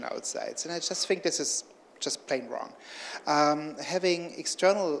installation outside. And I just think this is just plain wrong. Having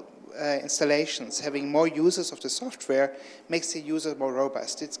external installations, having more users of the software makes the user more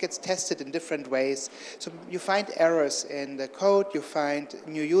robust. It gets tested in different ways. So you find errors in the code, you find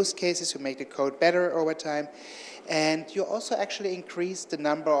new use cases, you make the code better over time. And you also actually increase the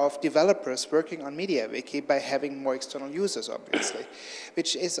number of developers working on MediaWiki by having more external users, obviously,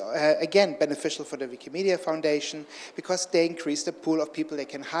 which is, again, beneficial for the Wikimedia Foundation because they increase the pool of people they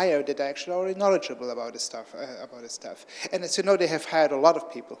can hire that are actually already knowledgeable about this stuff. And as you know, they have hired a lot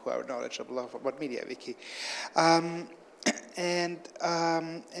of people who are knowledgeable about MediaWiki. And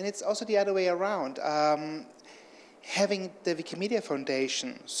it's also the other way around. Having the Wikimedia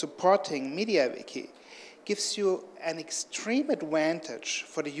Foundation supporting MediaWiki gives you an extreme advantage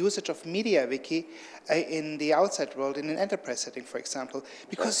for the usage of MediaWiki in the outside world, in an enterprise setting, for example,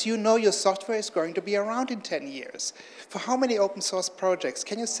 because you know your software is going to be around in 10 years. For how many open source projects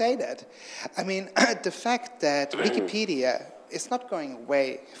can you say that? I mean, the fact that Wikipedia is not going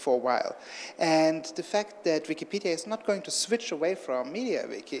away for a while, and the fact that Wikipedia is not going to switch away from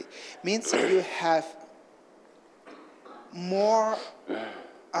MediaWiki means that you have more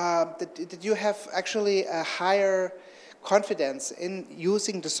that you have actually a higher confidence in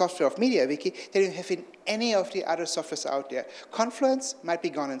using the software of MediaWiki than you have in any of the other softwares out there. Confluence might be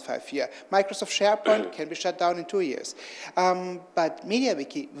gone in 5 years. Microsoft SharePoint can be shut down in 2 years. But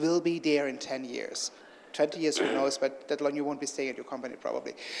MediaWiki will be there in 10 years. 20 years, who knows, but that long you won't be staying at your company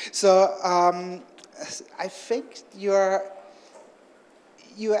probably. So I think you're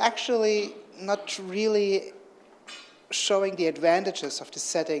actually not really showing the advantages of the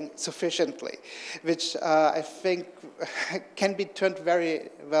setting sufficiently, which I think can be turned very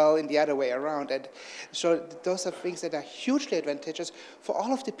well in the other way around. And so those are things that are hugely advantageous for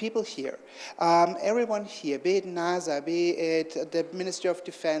all of the people here. Everyone here, be it NASA, be it the Ministry of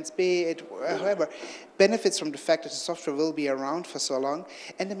Defense, be it whoever, benefits from the fact that the software will be around for so long.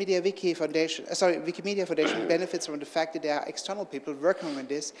 And the Wikimedia Foundation benefits from the fact that there are external people working on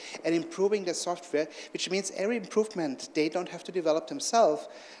this and improving the software, which means every improvement they don't have to develop themselves,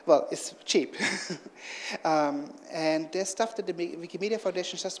 well, it's cheap. And there's stuff that the Wikimedia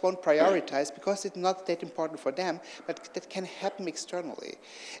Foundation just won't prioritize because it's not that important for them, but that can happen externally.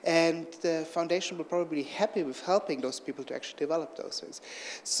 And the foundation will probably be happy with helping those people to actually develop those things.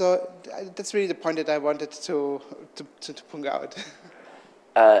 So that's really the point that I wanted to point out.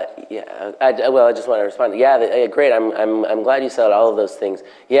 Yeah, well, I just want to respond. Yeah, great. I'm glad you said all of those things.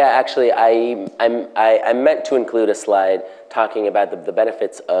 Yeah, actually, I meant to include a slide talking about the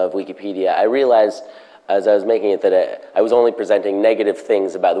benefits of Wikipedia. I realized as I was making it that I was only presenting negative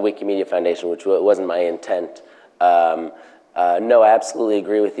things about the Wikimedia Foundation, which wasn't my intent. No, I absolutely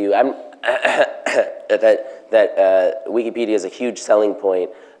agree with you. That Wikipedia is a huge selling point.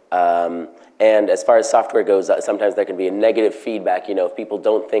 And as far as software goes, sometimes there can be a negative feedback. You know, if people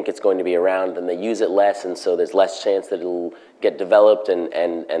don't think it's going to be around, then they use it less, and so there's less chance that it'll get developed, and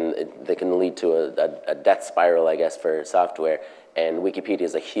that can lead to a death spiral, I guess, for software. And Wikipedia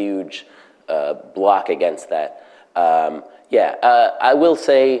is a huge block against that. I will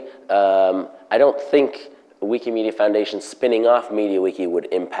say I don't think Wikimedia Foundation spinning off MediaWiki would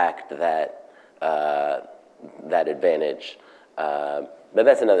impact that that advantage. But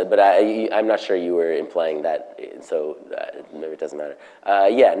that's another. But I'm not sure you were implying that, so maybe it doesn't matter.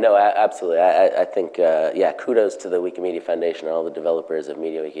 No, absolutely. I think kudos to the Wikimedia Foundation and all the developers of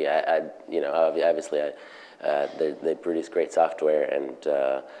MediaWiki. Obviously, they produce great software, and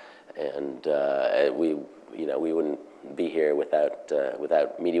we wouldn't be here without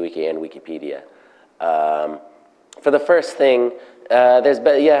MediaWiki and Wikipedia. For the first thing, there is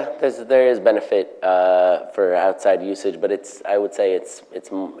benefit for outside usage, but I would say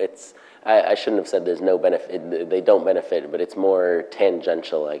I shouldn't have said there's no benefit. They don't benefit, but it's more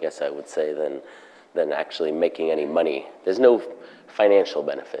tangential, I guess I would say, than actually making any money. There's no financial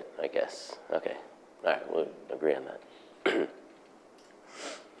benefit, I guess. Okay, all right, we'll agree on that.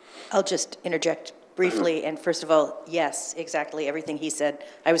 I'll just interject briefly, and first of all, yes, exactly everything he said.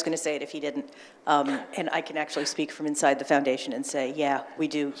 I was going to say it if he didn't. And I can actually speak from inside the foundation and say, yeah, we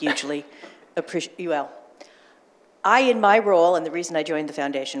do hugely appreciate, well, in my role, and the reason I joined the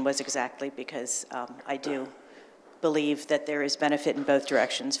foundation was exactly because I do believe that there is benefit in both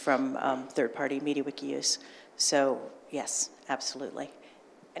directions from third-party MediaWiki use. So, yes, absolutely.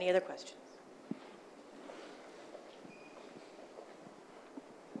 Any other questions?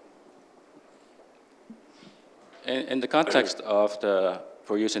 In the context of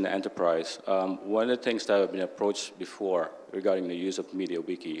for use in the enterprise, one of the things that I've been approached before regarding the use of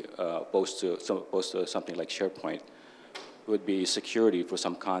MediaWiki, opposed to something like SharePoint, would be security for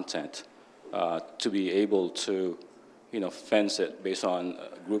some content, to be able to, fence it based on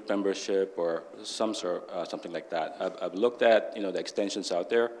group membership or something like that. I've looked at, the extensions out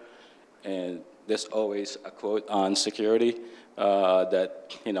there, and there's always a quote on security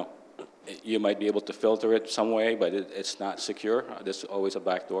that, you might be able to filter it some way, but it's not secure. There's always a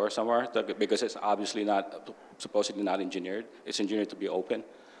backdoor somewhere because it's obviously supposedly not engineered. It's engineered to be open.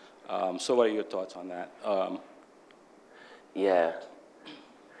 So what are your thoughts on that? Yeah,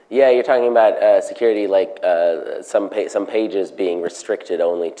 you're talking about security, like some pages being restricted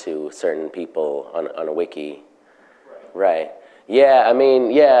only to certain people on a wiki. Right. Yeah,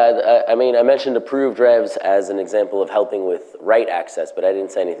 I mentioned approved revs as an example of helping with write access, but I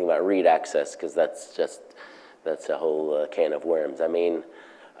didn't say anything about read access because that's a whole can of worms.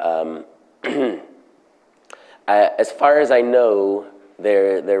 As far as I know,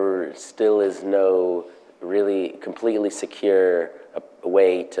 there still is no really completely secure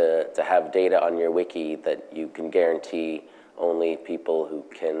way to have data on your wiki that you can guarantee only people who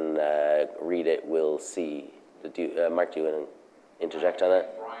can read it will see. Mark, do you want to interject on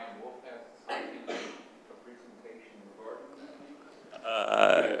that? Brian Wolf has something, a presentation regarding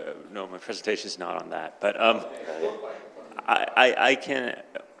No, my presentation is not on that, but I can.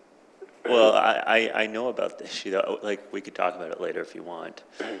 Well, I know about the issue. Like, we could talk about it later if you want.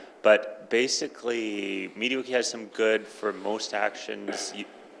 But basically, MediaWiki has some good for most actions,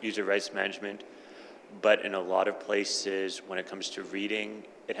 user rights management. But in a lot of places, when it comes to reading,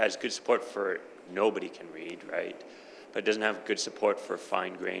 it has good support for nobody can read, right? But it doesn't have good support for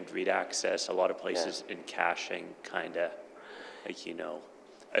fine-grained read access. A lot of places in caching kind of,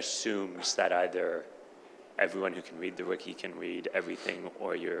 assumes that either everyone who can read the wiki can read everything,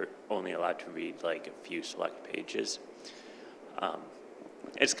 or you're only allowed to read like a few select pages.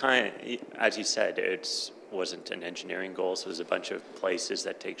 It's kind of, as you said, it wasn't an engineering goal, so there's a bunch of places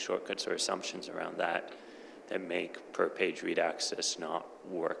that take shortcuts or assumptions around that make per-page read access not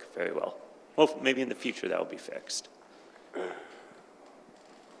work very well. Well, maybe in the future that will be fixed.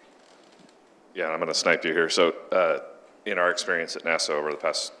 Yeah, I'm going to snipe you here. So in our experience at NASA over the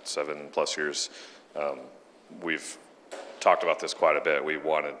past 7+ years, we've talked about this quite a bit. We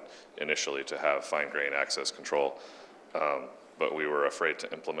wanted initially to have fine-grained access control, but we were afraid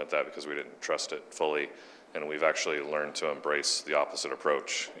to implement that because we didn't trust it fully. And we've actually learned to embrace the opposite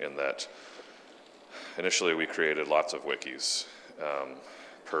approach in that initially we created lots of wikis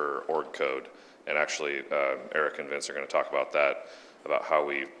per org code. And actually, Eric and Vince are going to talk about that, about how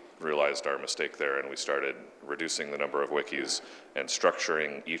we realized our mistake there, and we started reducing the number of wikis and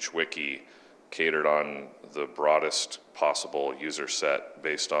structuring each wiki catered on the broadest possible user set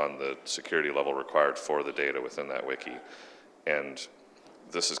based on the security level required for the data within that wiki. And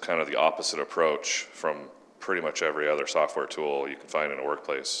this is kind of the opposite approach from pretty much every other software tool you can find in a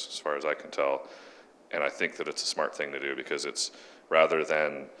workplace, as far as I can tell. And I think that it's a smart thing to do because it's, rather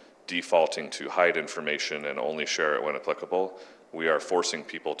than defaulting to hide information and only share it when applicable, we are forcing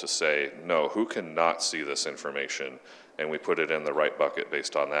people to say, no, who cannot see this information? And we put it in the right bucket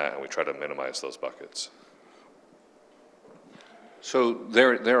based on that, and we try to minimize those buckets. So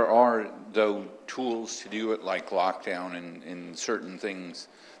there are, though, tools to do it, like lockdown and certain things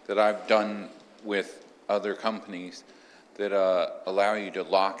that I've done with other companies that allow you to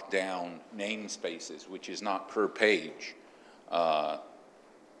lock down namespaces, which is not per page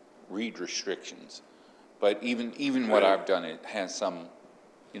read restrictions. But even what I've done, it has some,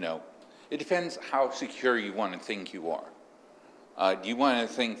 it depends how secure you want to think you are. Do you want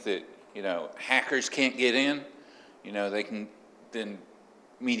to think that, hackers can't get in? They can, then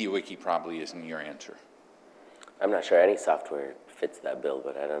MediaWiki probably isn't your answer. I'm not sure any software fits that bill,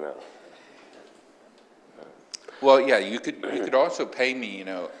 but I don't know. Well, yeah, you could also pay me,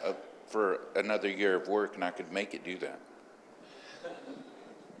 for another year of work, and I could make it do that.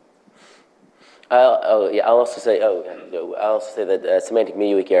 I'll also say that Semantic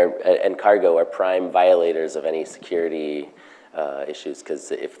MediaWiki and Cargo are prime violators of any security issues,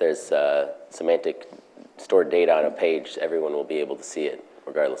 because if there's semantic stored data on a page, everyone will be able to see it,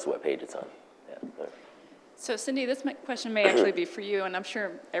 regardless of what page it's on. Yeah. So Cindy, this question may actually be for you, and I'm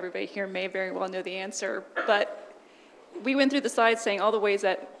sure everybody here may very well know the answer, but we went through the slides saying all the ways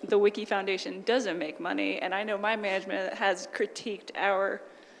that the Wiki Foundation doesn't make money, and I know my management has critiqued our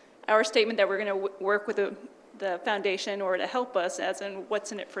statement that we're going to work with the foundation or to help us, as in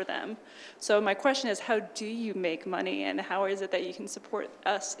what's in it for them. So my question is, how do you make money, and how is it that you can support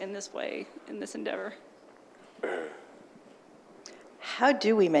us in this way, in this endeavor? How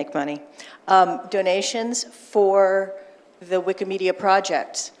do we make money? Donations for the Wikimedia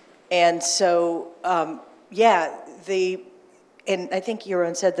project. And so, and I think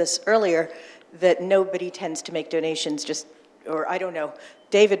Yaron said this earlier, that nobody tends to make donations or I don't know,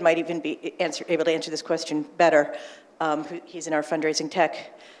 David might even be able to answer this question better. He's in our fundraising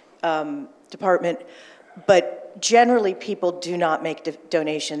tech department. But generally, people do not make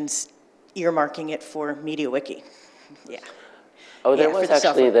donations earmarking it for MediaWiki. Yeah. Oh, there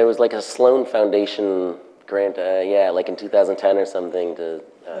was like a Sloan Foundation grant, like in 2010 or something to,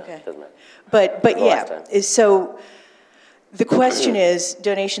 okay. Doesn't matter. But yeah, so the question is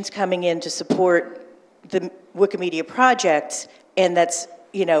donations coming in to support the Wikimedia project, and that's,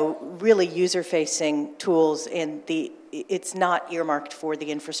 really user-facing tools, and it's not earmarked for the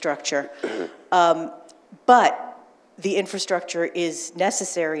infrastructure. But the infrastructure is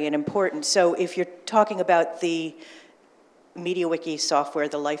necessary and important. So if you're talking about the MediaWiki software,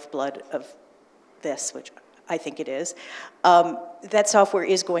 the lifeblood of this, which I think it is, that software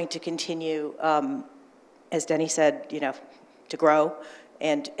is going to continue, as Denny said, to grow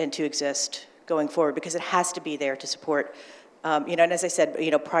and to exist going forward, because it has to be there to support. And as I said,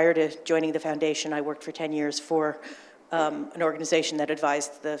 prior to joining the foundation, I worked for 10 years for an organization that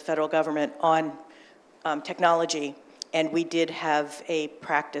advised the federal government on technology. And we did have a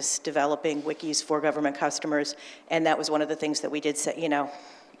practice developing wikis for government customers. And that was one of the things that we did say,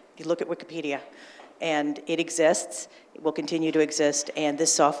 you look at Wikipedia, and it exists, it will continue to exist, and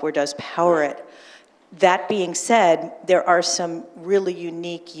this software does power it. That being said, there are some really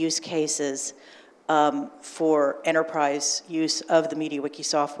unique use cases for enterprise use of the MediaWiki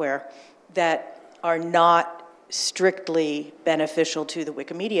software that are not strictly beneficial to the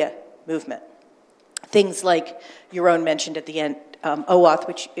Wikimedia movement. Things like Yaron mentioned at the end, OAuth,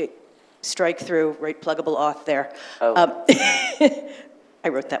 which strike through, right, pluggable auth there. Oh. I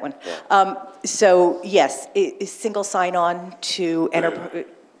wrote that one. Yeah. So yes, single sign-on to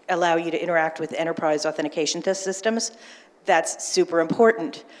allow you to interact with enterprise authentication systems. That's super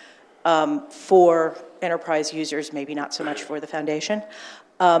important for enterprise users, maybe not so much for the foundation.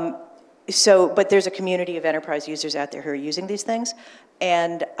 But there's a community of enterprise users out there who are using these things.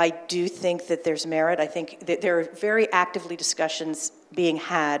 And I do think that there's merit. I think that there are very actively discussions being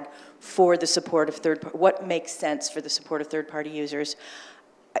had for the support of what makes sense for the support of third-party users.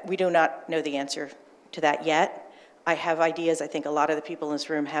 We do not know the answer to that yet. I have ideas. I think a lot of the people in this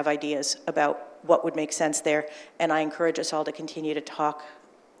room have ideas about what would make sense there. And I encourage us all to continue to talk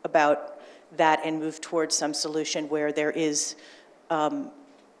about that and move towards some solution where there is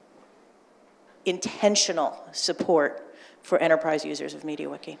intentional support for enterprise users of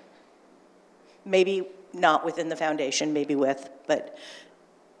MediaWiki. Maybe not within the foundation, maybe with, but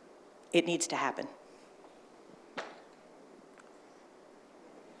it needs to happen.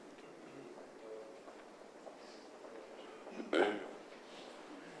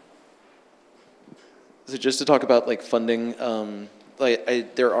 So just to talk about funding,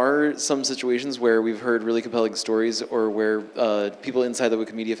 there are some situations where we've heard really compelling stories, or where people inside the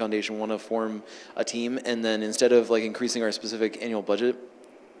Wikimedia Foundation want to form a team, and then instead of increasing our specific annual budget,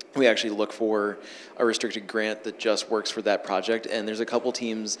 we actually look for a restricted grant that just works for that project. And there's a couple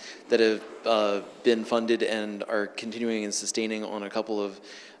teams that have been funded and are continuing and sustaining on a couple of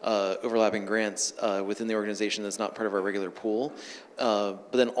overlapping grants within the organization that's not part of our regular pool.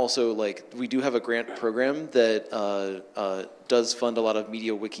 But then also, like, we do have a grant program that does fund a lot of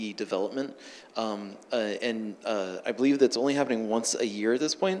MediaWiki development. And I believe that's only happening once a year at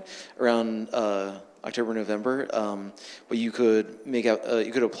this point, around October, November. But you could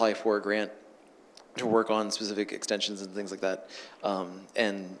you could apply for a grant to work on specific extensions and things like that.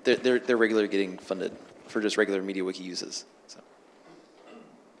 And they're regularly getting funded for just regular MediaWiki uses. So.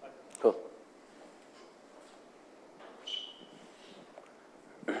 Cool.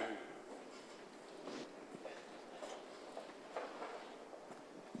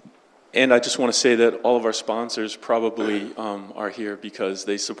 And I just want to say that all of our sponsors probably are here because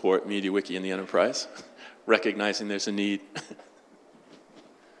they support MediaWiki in the enterprise, recognizing there's a need.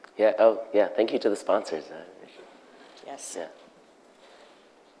 Yeah, oh, yeah, thank you to the sponsors. Yes. Yeah.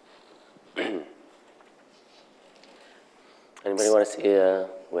 Anybody want to see,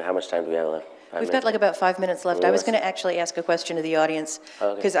 how much time do we have left? We've got like about 5 minutes left. I was going to actually ask a question to the audience,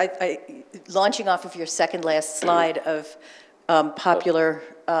 because I launching off of your second last slide of popular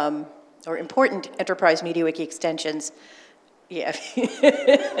or important Enterprise MediaWiki extensions. Yeah.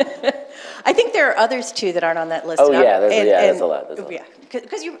 I think there are others too that aren't on that list. Oh yeah, there's a lot. Yeah,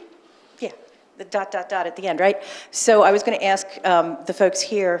 because the dot at the end, right? So I was going to ask the folks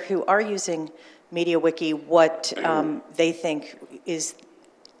here who are using MediaWiki what they think is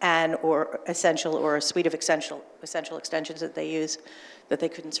an or essential or a suite of essential extensions that they use that they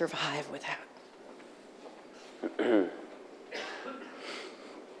couldn't survive without.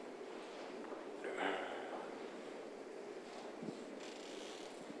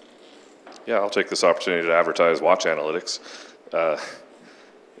 Yeah, I'll take this opportunity to advertise Watch Analytics.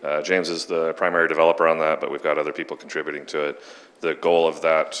 James is the primary developer on that, but we've got other people contributing to it. The goal of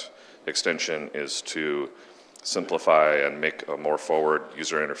that extension is to simplify and make a more forward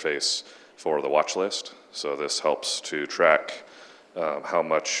user interface for the watch list. So this helps to track how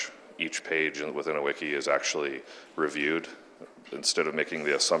much each page within a wiki is actually reviewed. Instead of making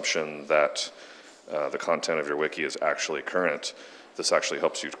the assumption that the content of your wiki is actually current, this actually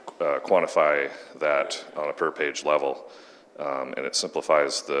helps you quantify that on a per page level. And it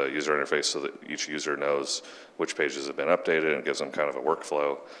simplifies the user interface so that each user knows which pages have been updated and gives them kind of a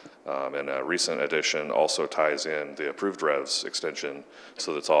workflow. And a recent addition also ties in the approved revs extension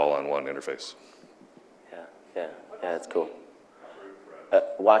so that it's all on one interface. Yeah, that's cool.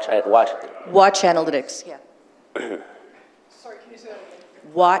 Watch Analytics, yeah. Sorry, can you say that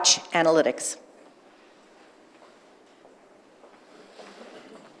again? Watch Analytics.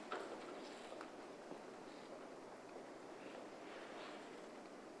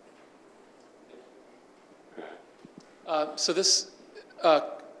 So this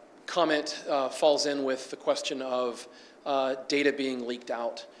comment falls in with the question of data being leaked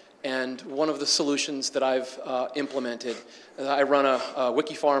out. And one of the solutions that I've implemented, I run a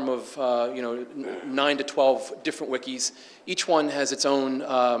wiki farm of 9 to 12 different wikis. Each one has its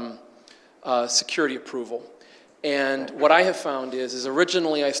own security approval. And what I have found is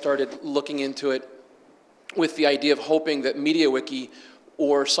originally I started looking into it with the idea of hoping that MediaWiki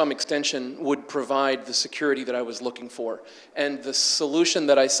or some extension would provide the security that I was looking for. And the solution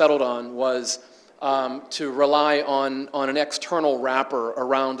that I settled on was to rely on an external wrapper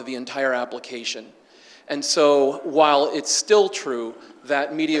around the entire application. And so while it's still true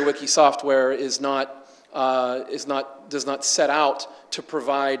that MediaWiki software does not set out to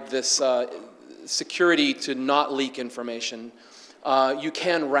provide this security to not leak information, you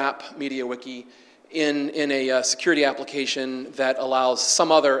can wrap MediaWiki in a security application that allows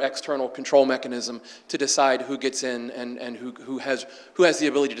some other external control mechanism to decide who gets in and who has the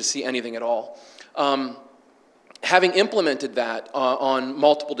ability to see anything at all. Having implemented that on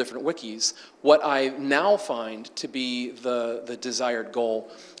multiple different wikis, what I now find to be the desired goal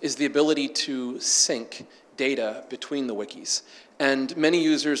is the ability to sync data between the wikis. And many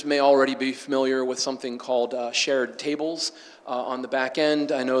users may already be familiar with something called shared tables on the back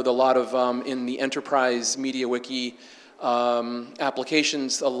end. I know that a lot of, in the Enterprise MediaWiki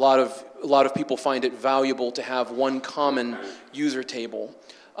applications, a lot of people find it valuable to have one common user table.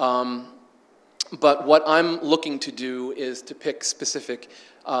 But what I'm looking to do is to pick specific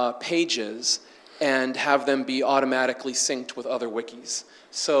pages and have them be automatically synced with other wikis.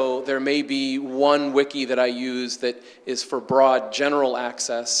 So there may be one wiki that I use that is for broad general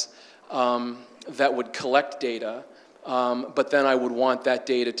access that would collect data, but then I would want that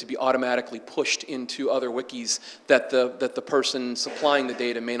data to be automatically pushed into other wikis that the person supplying the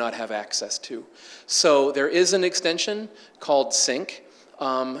data may not have access to. So there is an extension called Sync.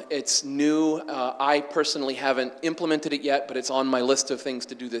 It's new. I personally haven't implemented it yet, but it's on my list of things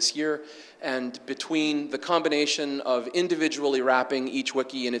to do this year. And between the combination of individually wrapping each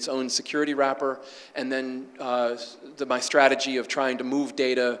wiki in its own security wrapper, and then my strategy of trying to move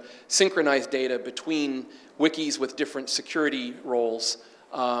data, synchronize data between wikis with different security roles,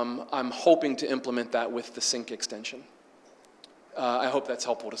 I'm hoping to implement that with the Sync extension. I hope that's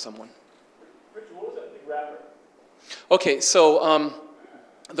helpful to someone. Richard, what was that big wrapper? Okay, so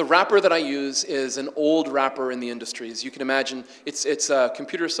the wrapper that I use is an old wrapper in the industry. As you can imagine, it's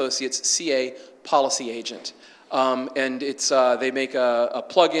Computer Associates CA Policy Agent. And it's, they make a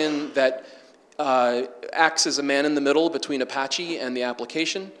plugin that acts as a man in the middle between Apache and the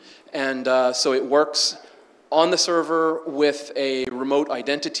application. And so it works on the server with a remote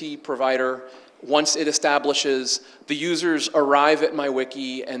identity provider. Once it establishes, the users arrive at my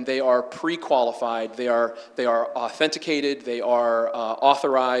wiki and they are pre-qualified, they are authenticated, they are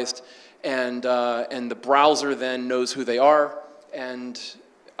authorized, and the browser then knows who they are, and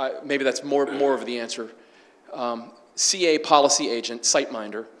maybe that's more of the answer. CA Policy Agent,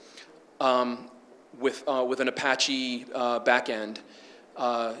 SiteMinder, with an Apache backend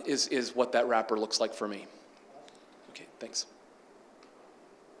is what that wrapper looks like for me. Okay, thanks.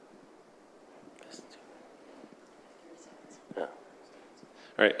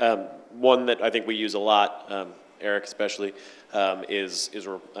 All right, one that I think we use a lot, Eric especially, is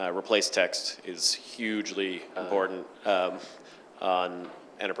replace text is hugely important on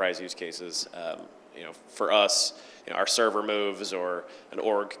enterprise use cases. You know, for us, you know, our server moves or an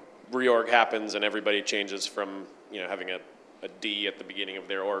reorg happens and everybody changes from, you know, having a D at the beginning of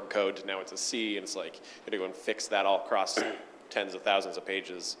their org code to now it's a C, and it's like you got to go and fix that all across tens of thousands of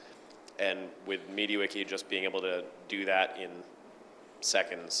pages. And with MediaWiki, just being able to do that in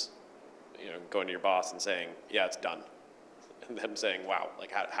seconds, you know, going to your boss and saying, yeah, it's done. And them saying, wow,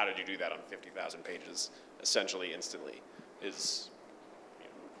 like how did you do that on 50,000 pages essentially instantly is, you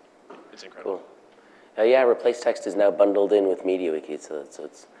know, it's incredible. Cool. Yeah, replace text is now bundled in with MediaWiki, so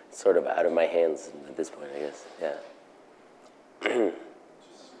it's sort of out of my hands at this point, I guess, yeah.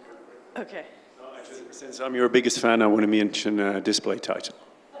 Okay. Since I'm your biggest fan, I want to mention display title.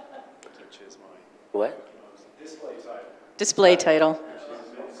 What? Display title. Display title.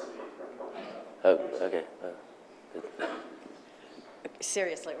 Oh, okay.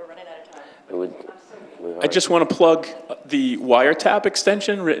 Seriously, we're running out of time. I just want to plug the wiretap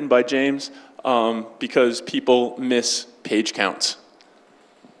extension written by James because people miss page counts.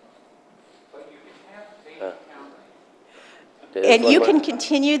 And you can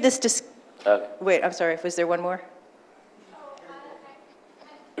continue this Okay. Wait, I'm sorry, was there one more?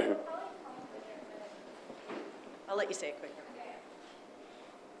 I'll let you say it quick.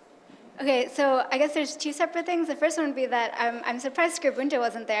 Okay, so I guess there's two separate things. The first one would be that I'm surprised Scribunto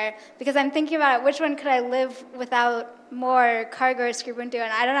wasn't there, because I'm thinking about which one could I live without more Cargo or Scribunto,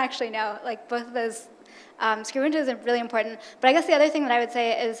 and I don't actually know. Like, both of those, Scribunto is really important. But I guess the other thing that I would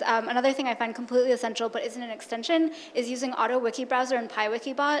say is, another thing I find completely essential but isn't an extension is using Auto Wiki Browser and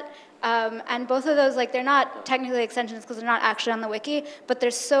PyWikibot. And both of those, like, they're not technically extensions because they're not actually on the wiki, but they're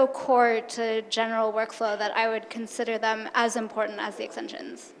so core to general workflow that I would consider them as important as the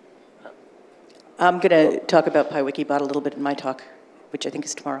extensions. I'm going to talk about PyWikibot a little bit in my talk, which I think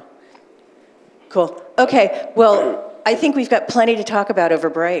is tomorrow. Cool. Okay, well, I think we've got plenty to talk about over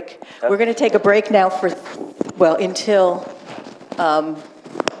break. We're going to take a break now for, well, until,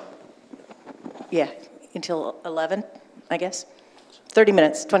 until 11, I guess. 30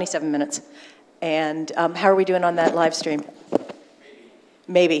 minutes, 27 minutes. And how are we doing on that live stream?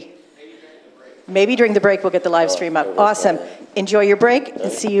 Maybe. Maybe during the break we'll get the live stream up. Awesome. Enjoy your break and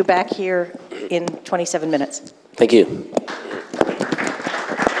see you back here in 27 minutes. Thank you.